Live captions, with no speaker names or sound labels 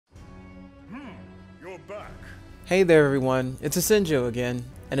Hey there everyone, it's Asinjo again,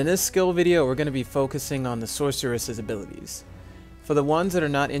 and in this skill video we're going to be focusing on the sorceress's abilities. For the ones that are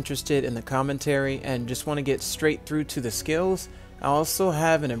not interested in the commentary and just want to get straight through to the skills, I also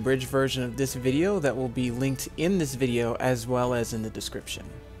have an abridged version of this video that will be linked in this video as well as in the description.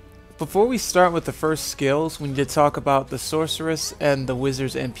 Before we start with the first skills, we need to talk about the sorceress and the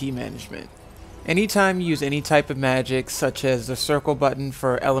wizard's MP management. Anytime you use any type of magic, such as the circle button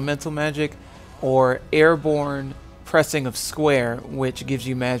for elemental magic, or airborne pressing of square, which gives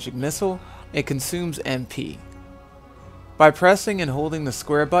you magic missile, it consumes MP. By pressing and holding the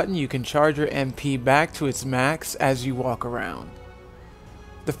square button, you can charge your MP back to its max as you walk around.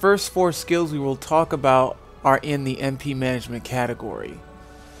 The first 4 skills we will talk about are in the MP management category.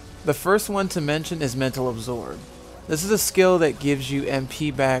 The first one to mention is Mental Absorb. This is a skill that gives you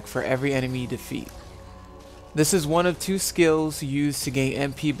MP back for every enemy you defeat. This is one of 2 skills used to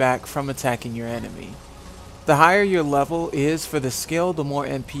gain MP back from attacking your enemy. The higher your level is for the skill, the more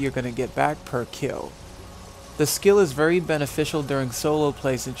MP you're going to get back per kill. The skill is very beneficial during solo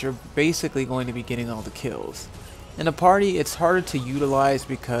play since you're basically going to be getting all the kills. In a party, it's harder to utilize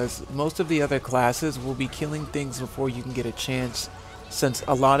because most of the other classes will be killing things before you can get a chance, since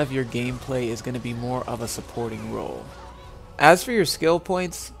a lot of your gameplay is going to be more of a supporting role. As for your skill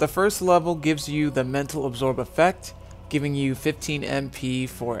points, the first level gives you the Mental Absorb effect, giving you 15 MP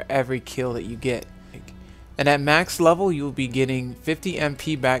for every kill that you get. And at max level, you will be getting 50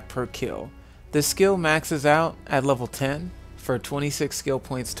 MP back per kill. This skill maxes out at level 10 for 26 skill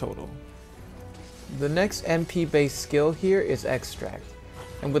points total. The next MP based skill here is Extract.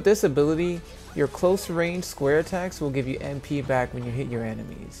 And with this ability, your close range square attacks will give you MP back when you hit your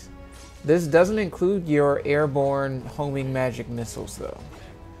enemies. This doesn't include your airborne homing magic missiles though.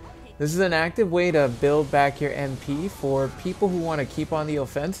 This is an active way to build back your MP for people who want to keep on the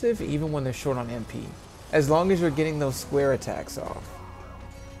offensive even when they're short on MP, as long as you're getting those square attacks off.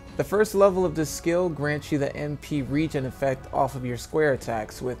 The first level of this skill grants you the MP regen effect off of your square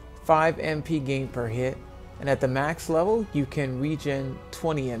attacks with 5 MP gain per hit, and at the max level you can regen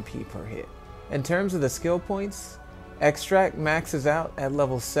 20 MP per hit. In terms of the skill points, Extract maxes out at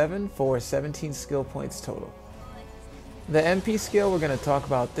level 7 for 17 skill points total. The MP skill we're going to talk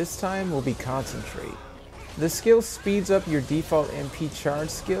about this time will be Concentrate. This skill speeds up your default MP charge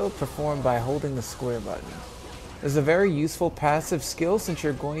skill performed by holding the square button. This is a very useful passive skill since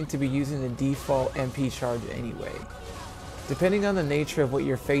you're going to be using the default MP charge anyway. Depending on the nature of what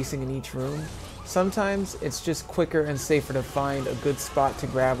you're facing in each room, sometimes it's just quicker and safer to find a good spot to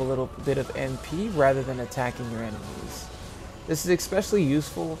grab a little bit of MP rather than attacking your enemies. This is especially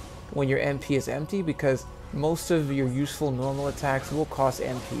useful when your MP is empty because most of your useful normal attacks will cost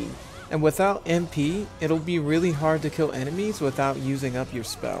MP. And without MP, it'll be really hard to kill enemies without using up your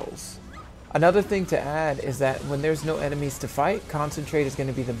spells. Another thing to add is that when there's no enemies to fight, Concentrate is going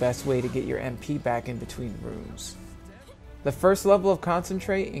to be the best way to get your MP back in between rooms. The first level of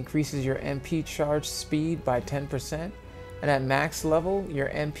Concentrate increases your MP charge speed by 10%, and at max level, your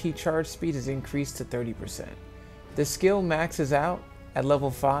MP charge speed is increased to 30%. This skill maxes out at level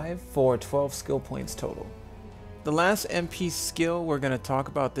 5 for 12 skill points total. The last MP skill we're going to talk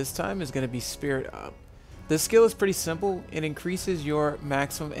about this time is going to be Spirit Up. This skill is pretty simple. It increases your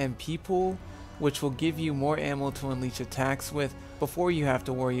maximum MP pool, which will give you more ammo to unleash attacks with before you have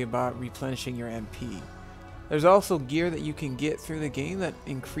to worry about replenishing your MP. There's also gear that you can get through the game that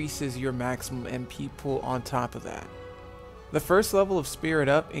increases your maximum MP pool on top of that. The first level of Spirit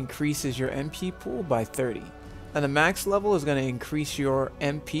Up increases your MP pool by 30, and the max level is going to increase your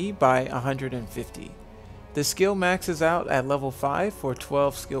MP by 150. This skill maxes out at level 5 for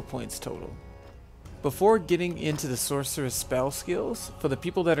 12 skill points total. Before getting into the Sorceress spell skills, for the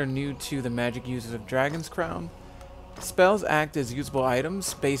people that are new to the magic uses of Dragon's Crown, spells act as usable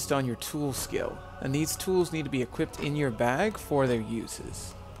items based on your tool skill, and these tools need to be equipped in your bag for their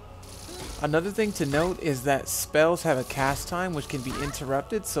uses. Another thing to note is that spells have a cast time which can be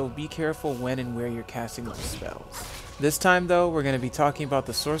interrupted, so be careful when and where you're casting those spells. This time though, we're going to be talking about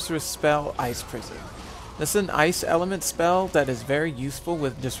the Sorceress spell Ice Prison. This is an ice element spell that is very useful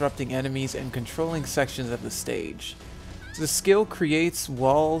with disrupting enemies and controlling sections of the stage. The skill creates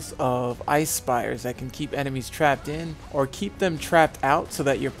walls of ice spires that can keep enemies trapped in or keep them trapped out so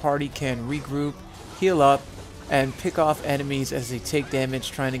that your party can regroup, heal up, and pick off enemies as they take damage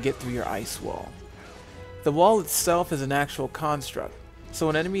trying to get through your ice wall. The wall itself is an actual construct, so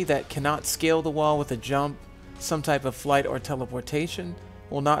an enemy that cannot scale the wall with a jump, some type of flight or teleportation,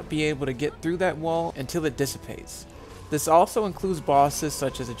 will not be able to get through that wall until it dissipates. This also includes bosses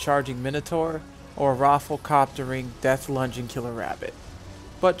such as a charging minotaur or a raffle-coptering, death-lunging killer rabbit.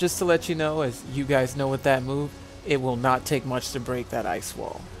 But just to let you know, as you guys know with that move, it will not take much to break that ice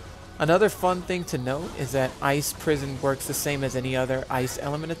wall. Another fun thing to note is that Ice Prison works the same as any other ice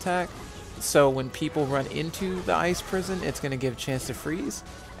element attack. So when people run into the Ice Prison, it's going to give a chance to freeze.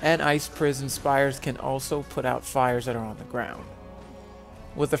 And Ice Prison spires can also put out fires that are on the ground.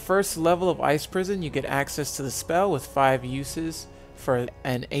 With the first level of Ice Prison, you get access to the spell with 5 uses for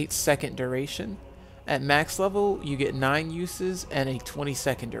an 8-second duration. At max level, you get 9 uses and a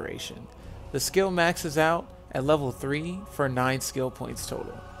 20-second duration. The skill maxes out at level 3 for 9 skill points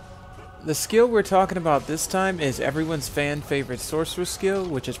total. The skill we're talking about this time is everyone's fan favorite Sorceress Skill,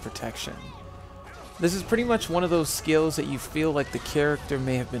 which is Protection. This is pretty much one of those skills that you feel like the character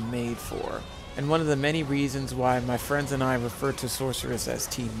may have been made for, and one of the many reasons why my friends and I refer to Sorceress as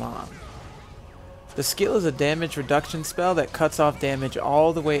Team Mom. The skill is a damage reduction spell that cuts off damage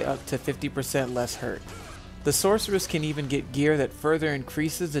all the way up to 50% less hurt. The Sorceress can even get gear that further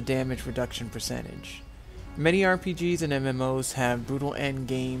increases the damage reduction percentage. Many RPGs and MMOs have brutal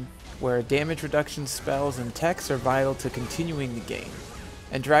endgame where damage reduction spells and techs are vital to continuing the game,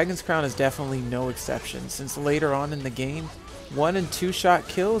 and Dragon's Crown is definitely no exception, since later on in the game, 1 and 2 shot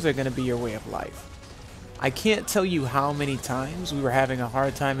kills are going to be your way of life. I can't tell you how many times we were having a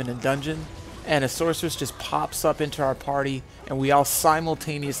hard time in a dungeon and a sorceress just pops up into our party and we all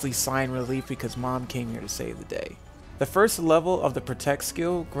simultaneously sign relief because mom came here to save the day. The first level of the Protect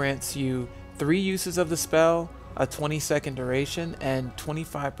skill grants you 3 uses of the spell, a 20-second duration, and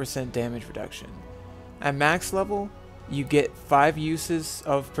 25% damage reduction. At max level, you get 5 uses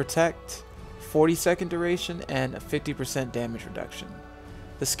of Protect, 40-second duration, and a 50% damage reduction.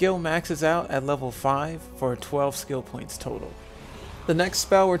 The skill maxes out at level 5 for 12 skill points total. The next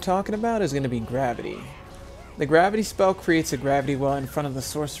spell we're talking about is going to be Gravity. The Gravity spell creates a gravity well in front of the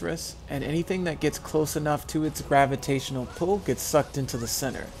sorceress, and anything that gets close enough to its gravitational pull gets sucked into the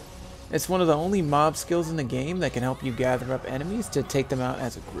center. It's one of the only mob skills in the game that can help you gather up enemies to take them out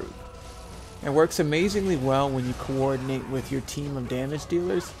as a group. It works amazingly well when you coordinate with your team of damage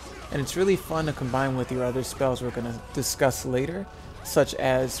dealers, and it's really fun to combine with your other spells we're going to discuss later, such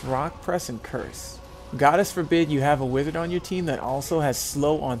as Rock Press and Curse. Goddess forbid you have a wizard on your team that also has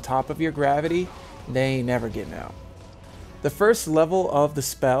slow on top of your gravity, they ain't never getting out. The first level of the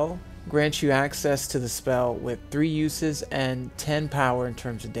spell grants you access to the spell with 3 uses and 10 power in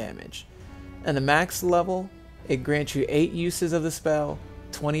terms of damage. And the max level, it grants you 8 uses of the spell,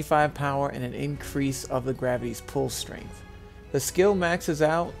 25 power, and an increase of the gravity's pull strength. The skill maxes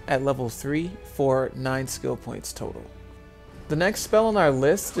out at level 3 for 9 skill points total. The next spell on our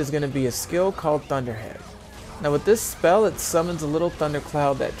list is going to be a skill called Thunderhead. Now with this spell, it summons a little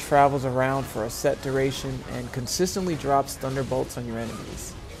thundercloud that travels around for a set duration and consistently drops thunderbolts on your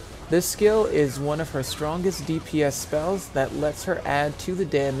enemies. This skill is one of her strongest DPS spells that lets her add to the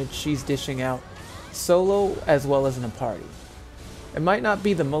damage she's dishing out solo as well as in a party. It might not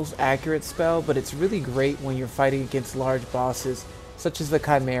be the most accurate spell, but it's really great when you're fighting against large bosses such as the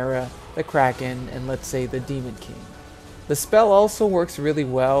Chimera, the Kraken, and let's say the Demon King. The spell also works really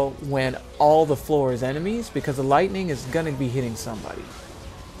well when all the floor is enemies because the lightning is going to be hitting somebody.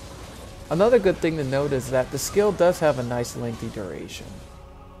 Another good thing to note is that the skill does have a nice lengthy duration.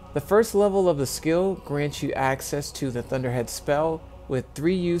 The first level of the skill grants you access to the Thunderhead spell with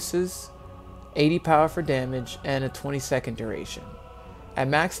 3 uses, 80 power for damage, and a 20-second duration. At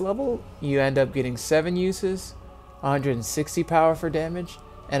max level, you end up getting 7 uses, 160 power for damage,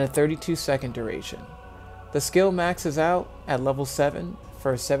 and a 32-second duration. The skill maxes out at level 7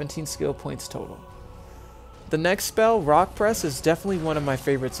 for 17 skill points total. The next spell, Rock Press, is definitely one of my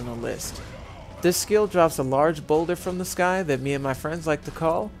favorites on the list. This skill drops a large boulder from the sky that me and my friends like to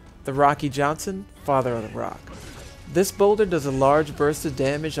call the Rocky Johnson, Father of the Rock. This boulder does a large burst of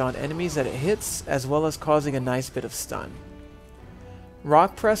damage on enemies that it hits, as well as causing a nice bit of stun.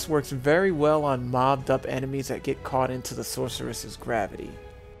 Rock Press works very well on mobbed up enemies that get caught into the sorceress's gravity.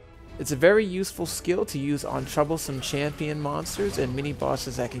 It's a very useful skill to use on troublesome champion monsters and mini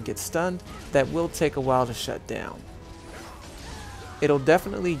bosses that can get stunned that will take a while to shut down. It'll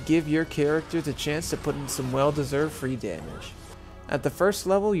definitely give your characters a chance to put in some well-deserved free damage. At the first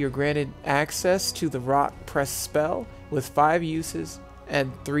level, you're granted access to the Rock Press spell with 5 uses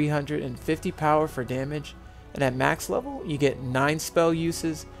and 350 power for damage, and at max level, you get 9 spell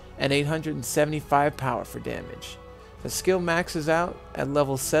uses and 875 power for damage. The skill maxes out at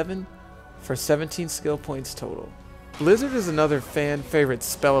level 7 for 17 skill points total. Blizzard is another fan favorite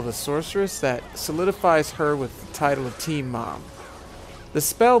spell of the sorceress that solidifies her with the title of Team Mom. The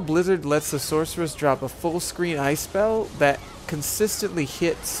spell Blizzard lets the sorceress drop a full screen ice spell that consistently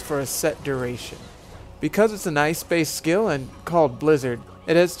hits for a set duration. Because it's an ice-based skill and called Blizzard,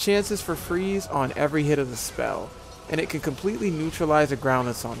 It has chances for freeze on every hit of the spell, and it can completely neutralize a ground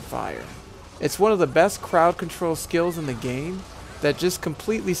that's on fire. It's one of the best crowd control skills in the game that just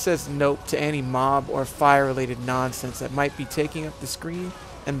completely says nope to any mob or fire related nonsense that might be taking up the screen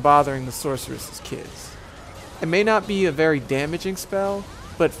and bothering the sorceress's kids. It may not be a very damaging spell,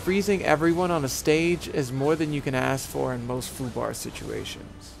 but freezing everyone on a stage is more than you can ask for in most foobar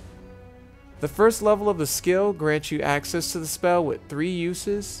situations. The first level of the skill grants you access to the spell with 3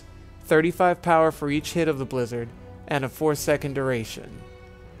 uses, 35 power for each hit of the blizzard, and a 4-second duration.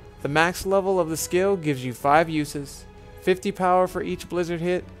 The max level of the skill gives you 5 uses, 50 power for each blizzard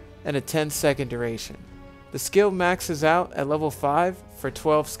hit, and a 10-second duration. The skill maxes out at level 5 for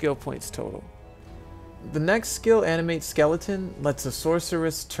 12 skill points total. The next skill, Animate Skeleton, lets the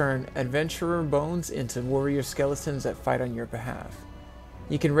sorceress turn adventurer bones into warrior skeletons that fight on your behalf.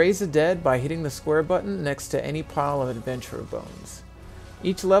 You can raise the dead by hitting the square button next to any pile of adventurer bones.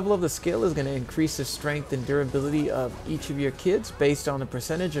 Each level of the skill is going to increase the strength and durability of each of your kids based on the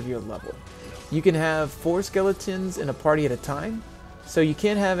percentage of your level. You can have 4 skeletons in a party at a time, so you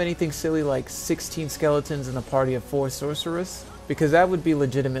can't have anything silly like 16 skeletons in a party of 4 sorceress, because that would be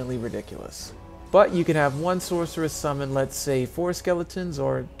legitimately ridiculous. But you can have 1 sorceress summon, let's say 4 skeletons,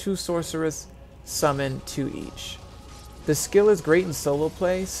 or 2 sorceress summon 2 each. The skill is great in solo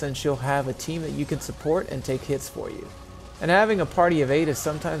play since you'll have a team that you can support and take hits for you. And having a party of 8 is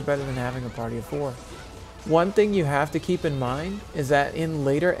sometimes better than having a party of 4. One thing you have to keep in mind is that in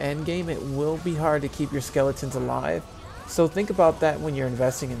later endgame it will be hard to keep your skeletons alive, so think about that when you're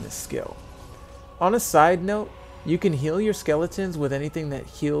investing in this skill. On a side note, you can heal your skeletons with anything that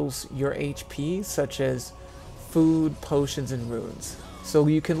heals your HP, such as food, potions, and runes, so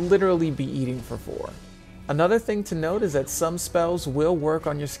you can literally be eating for 4. Another thing to note is that some spells will work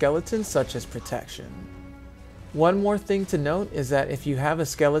on your skeletons, such as protection. One more thing to note is that if you have a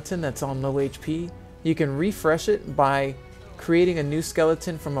skeleton that's on low HP, you can refresh it by creating a new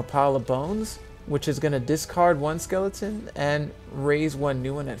skeleton from a pile of bones, which is going to discard 1 skeleton and raise 1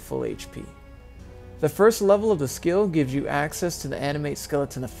 new one at full HP. The first level of the skill gives you access to the Animate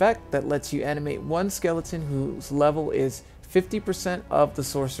Skeleton effect that lets you animate 1 skeleton whose level is 50% of the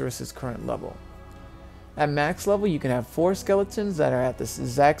sorceress's current level. At max level, you can have 4 skeletons that are at the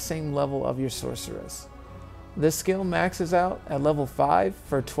exact same level of your sorceress. This skill maxes out at level 5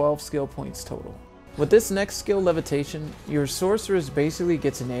 for 12 skill points total. With this next skill, Levitation, your sorceress basically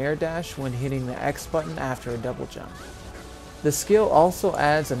gets an air dash when hitting the X button after a double jump. The skill also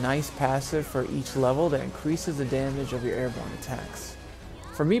adds a nice passive for each level that increases the damage of your airborne attacks.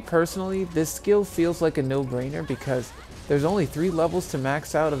 For me personally, this skill feels like a no-brainer because there's only 3 levels to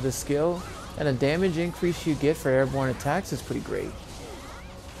max out of this skill, and the damage increase you get for airborne attacks is pretty great.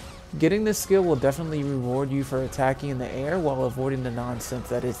 Getting this skill will definitely reward you for attacking in the air while avoiding the nonsense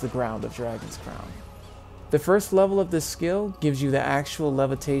that is the ground of Dragon's Crown. The first level of this skill gives you the actual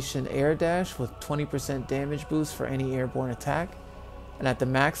levitation air dash with 20% damage boost for any airborne attack, and at the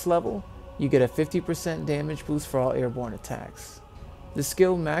max level, you get a 50% damage boost for all airborne attacks. The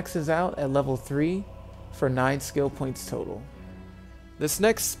skill maxes out at level 3 for 9 skill points total. This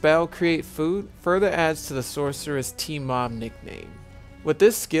next spell, Create Food, further adds to the sorceress T-Mob nickname. With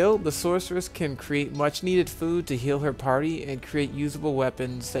this skill, the sorceress can create much needed food to heal her party and create usable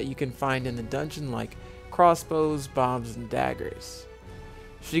weapons that you can find in the dungeon like crossbows, bombs, and daggers.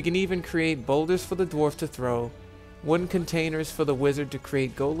 She can even create boulders for the dwarf to throw, wooden containers for the wizard to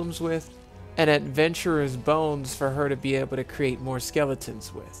create golems with, and adventurer's bones for her to be able to create more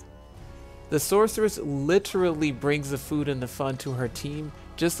skeletons with. The sorceress literally brings the food and the fun to her team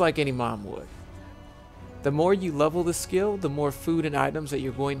just like any mom would. The more you level the skill, the more food and items that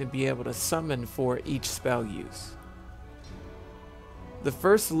you're going to be able to summon for each spell use. The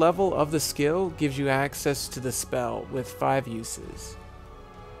first level of the skill gives you access to the spell with 5 uses.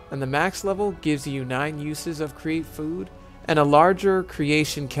 And the max level gives you 9 uses of Create Food and a larger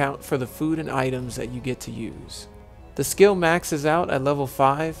creation count for the food and items that you get to use. The skill maxes out at level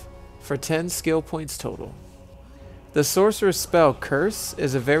 5 for 10 skill points total. The sorcerer's spell Curse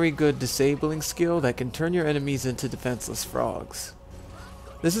is a very good disabling skill that can turn your enemies into defenseless frogs.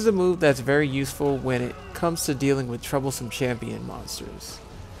 This is a move that's very useful when it comes to dealing with troublesome champion monsters.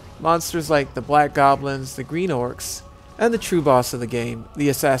 Monsters like the Black Goblins, the Green Orcs, and the true boss of the game, the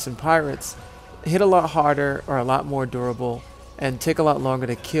Assassin Pirates, hit a lot harder, are a lot more durable, and take a lot longer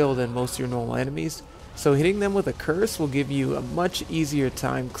to kill than most of your normal enemies, so hitting them with a curse will give you a much easier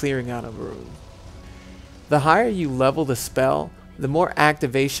time clearing out a room. The higher you level the spell, the more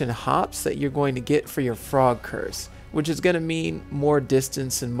activation hops that you're going to get for your frog curse, which is going to mean more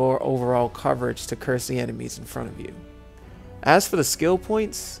distance and more overall coverage to curse the enemies in front of you. As for the skill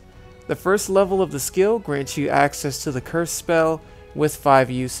points, the first level of the skill grants you access to the curse spell with 5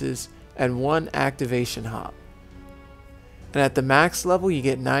 uses and 1 activation hop. And at the max level you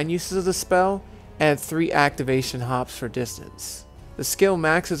get 9 uses of the spell and 3 activation hops for distance. The skill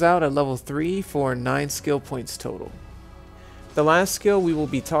maxes out at level 3 for 9 skill points total. The last skill we will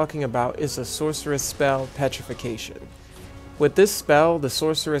be talking about is the Sorceress Spell, Petrification. With this spell, the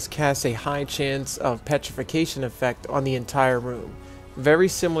Sorceress casts a high chance of petrification effect on the entire room, very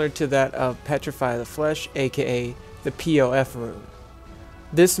similar to that of Petrify the Flesh, aka the POF rune.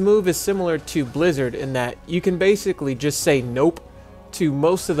 This move is similar to Blizzard in that you can basically just say nope to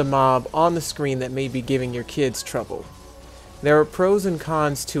most of the mob on the screen that may be giving your kids trouble. There are pros and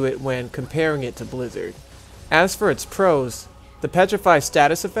cons to it when comparing it to Blizzard. As for its pros, the Petrify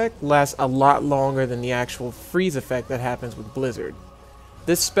status effect lasts a lot longer than the actual freeze effect that happens with Blizzard.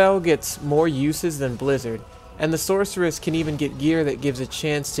 This spell gets more uses than Blizzard, and the Sorceress can even get gear that gives a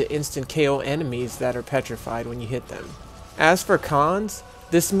chance to instant KO enemies that are petrified when you hit them. As for cons,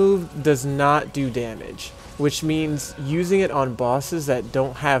 this move does not do damage, which means using it on bosses that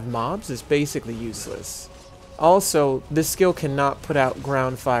don't have mobs is basically useless. Also, this skill cannot put out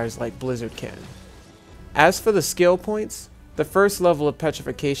ground fires like Blizzard can. As for the skill points, the first level of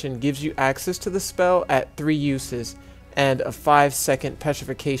Petrification gives you access to the spell at 3 uses and a 5-second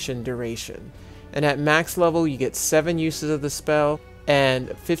petrification duration. And at max level you get 7 uses of the spell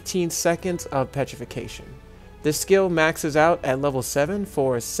and 15 seconds of petrification. This skill maxes out at level 7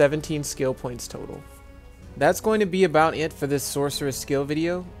 for 17 skill points total. That's going to be about it for this Sorceress skill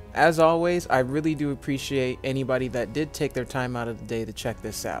video. As always, I really do appreciate anybody that did take their time out of the day to check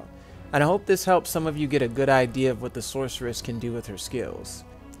this out. And I hope this helps some of you get a good idea of what the Sorceress can do with her skills.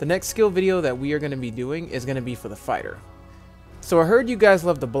 The next skill video that we are going to be doing is going to be for the fighter. So I heard you guys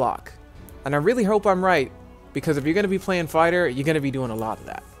love the block, and I really hope I'm right, because if you're going to be playing fighter, you're going to be doing a lot of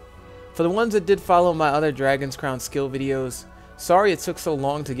that. For the ones that did follow my other Dragon's Crown skill videos, sorry it took so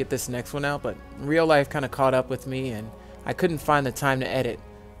long to get this next one out, but real life kind of caught up with me and I couldn't find the time to edit.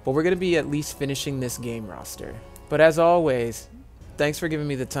 But we're going to be at least finishing this game roster. But as always, thanks for giving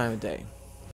me the time of day.